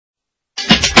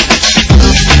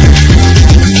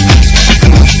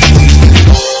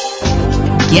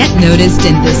noticed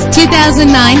in this 2009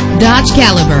 Dodge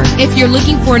Caliber. If you're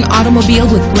looking for an automobile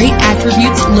with great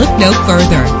attributes, look no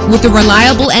further. With a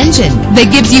reliable engine that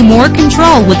gives you more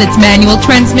control with its manual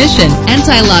transmission,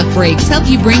 anti-lock brakes help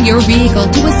you bring your vehicle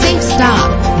to a safe stop.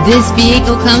 This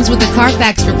vehicle comes with a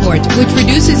Carfax report, which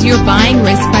reduces your buying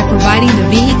risk by providing the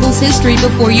vehicle's history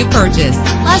before you purchase.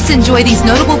 Plus, enjoy these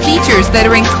notable features that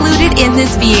are included in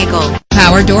this vehicle: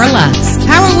 power door locks,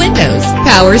 power windows,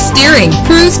 power steering,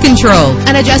 cruise control,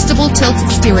 an adjustable tilt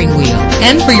steering wheel.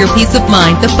 And for your peace of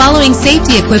mind, the following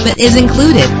safety equipment is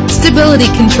included: stability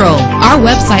control. Our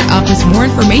website offers more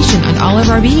information on all of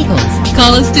our vehicles.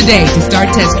 Call us today to start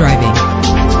test driving.